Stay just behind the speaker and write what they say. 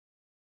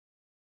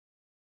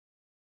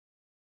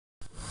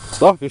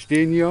So, wir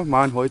stehen hier,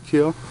 machen heute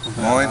hier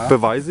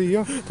Beweise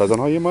hier. Da ist auch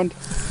noch jemand.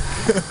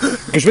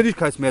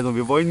 Geschwindigkeitsmessung,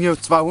 wir wollen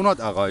hier 200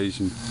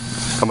 erreichen.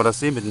 Kann man das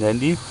sehen mit dem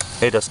Handy?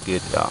 Hey, das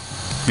geht, ja.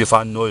 Wir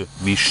fahren 0.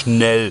 Wie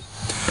schnell.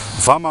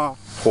 Fahr mal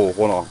hoch,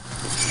 runter.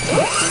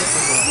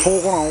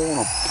 Hoch, runter,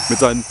 runter. Mit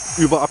seinen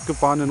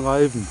überabgefahrenen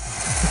Reifen.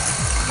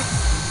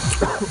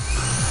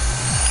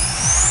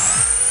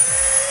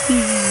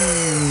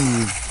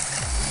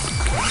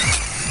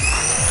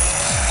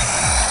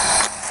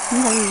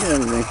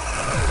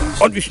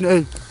 Und wie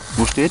schnell?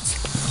 Wo steht's?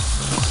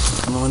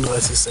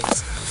 39,6.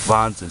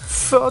 Wahnsinn.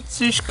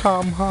 40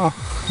 km/h.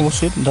 Wo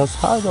steht denn das?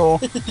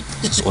 Hallo.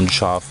 Das ist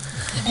unscharf.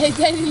 Hey,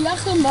 deine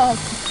Lache mag.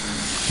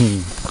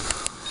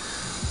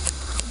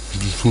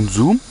 Schon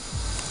Zoom?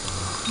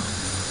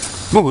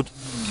 Na gut.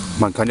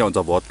 Man kann ja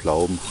unser Wort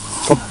glauben.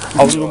 Komm,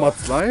 Auto Nummer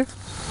 2.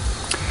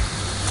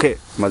 Okay,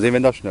 mal sehen,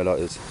 wenn das schneller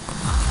ist.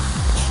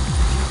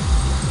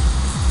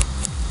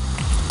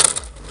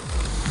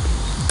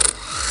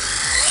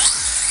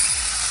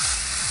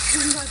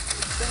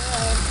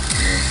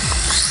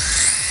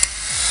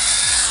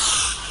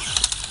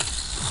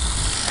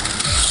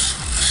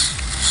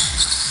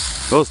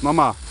 Los,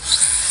 Mama.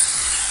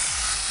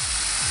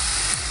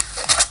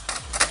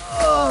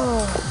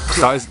 Oh.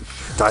 Da ist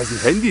ein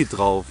Handy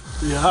drauf.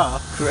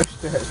 Ja,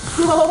 Crash-Test.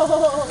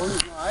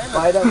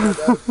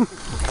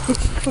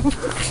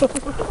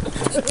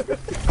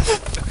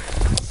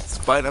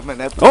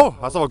 Spider-Man-App. Oh,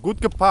 hast aber gut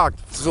geparkt.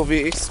 So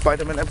wie ich,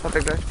 Spider-Man-App hat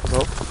er gleich. Pass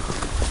auf.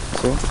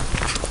 So.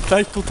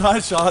 Gleich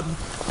Totalschaden.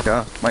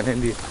 Ja, mein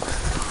Handy.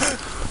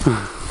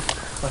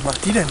 Was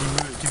macht die denn,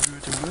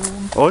 die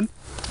Müll? Und?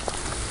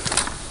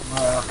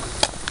 Naja.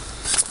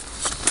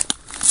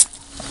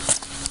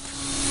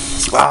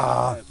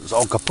 Ah, ist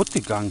auch kaputt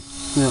gegangen.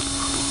 Ja.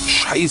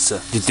 Scheiße,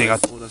 die Dinger.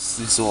 So, dass es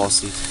nicht so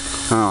aussieht.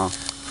 Ja.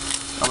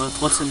 Aber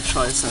trotzdem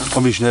scheiße.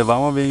 Und wie schnell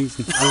waren wir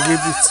wenigstens?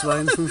 Angeblich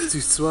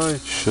 52,2.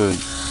 Schön.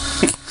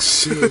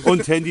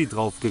 Und Handy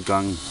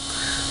draufgegangen.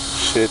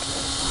 Shit.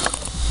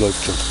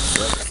 Läuft schon.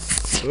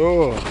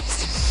 So.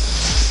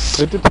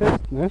 Dritte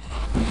Test, ne?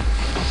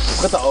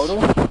 Dritte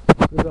Auto.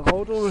 Dritte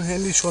Auto,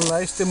 Handy schon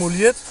leicht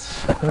demoliert.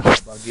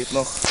 Aber geht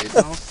noch.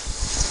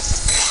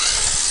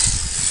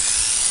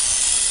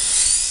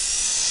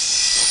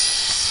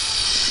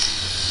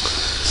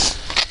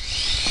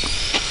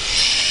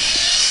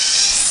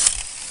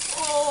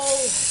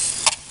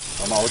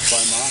 Haben wir auch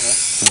zweimal, ne?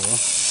 Ja.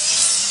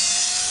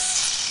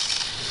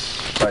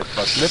 Vielleicht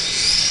was Slip.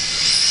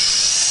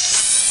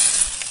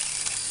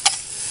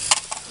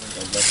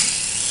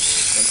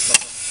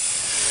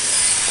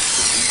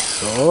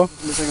 So.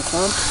 Ist er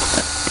gefahren?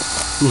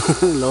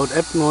 Laut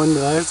App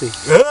 39.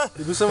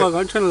 Du bist aber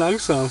ganz schön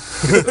langsam.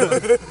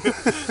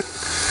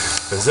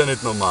 Das ist ja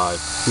nicht normal.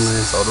 Nee.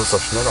 Das Auto ist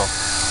doch schneller.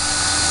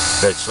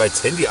 Weil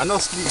das Handy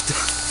anders liegt.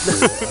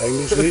 Nee,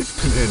 eigentlich nicht.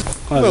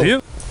 Also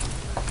hier?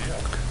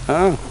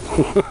 Ah.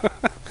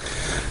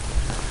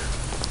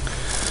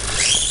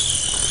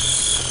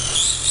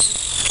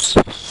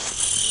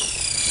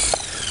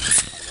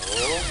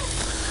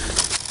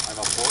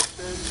 Einmal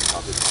vorstellen.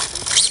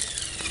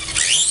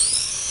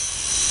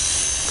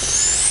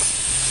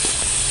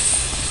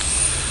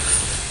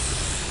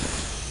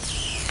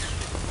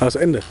 Das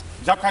Ende.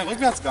 Ich habe keinen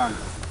Rückwärtsgang.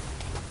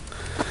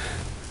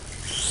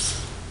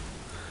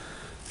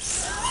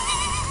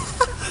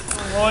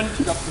 Und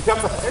ich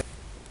hab das Ende.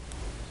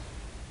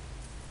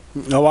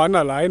 Wir waren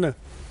alleine.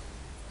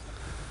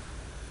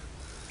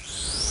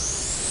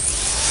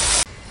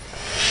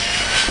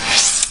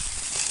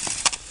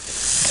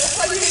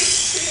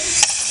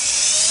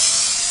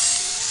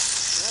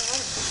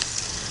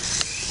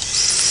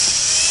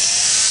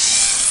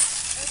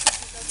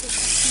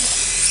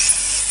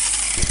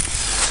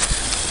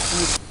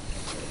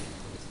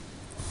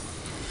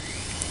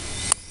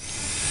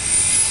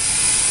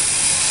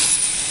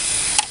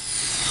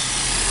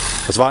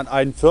 Das waren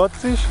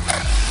 41.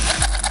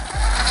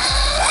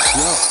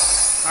 Ja,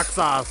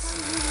 Axas.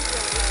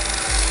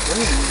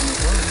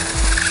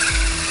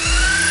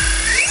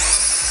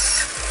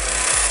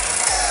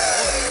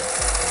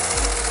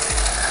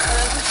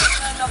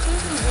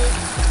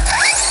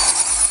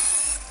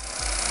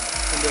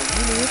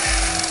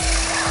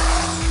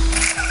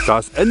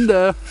 Das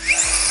Ende.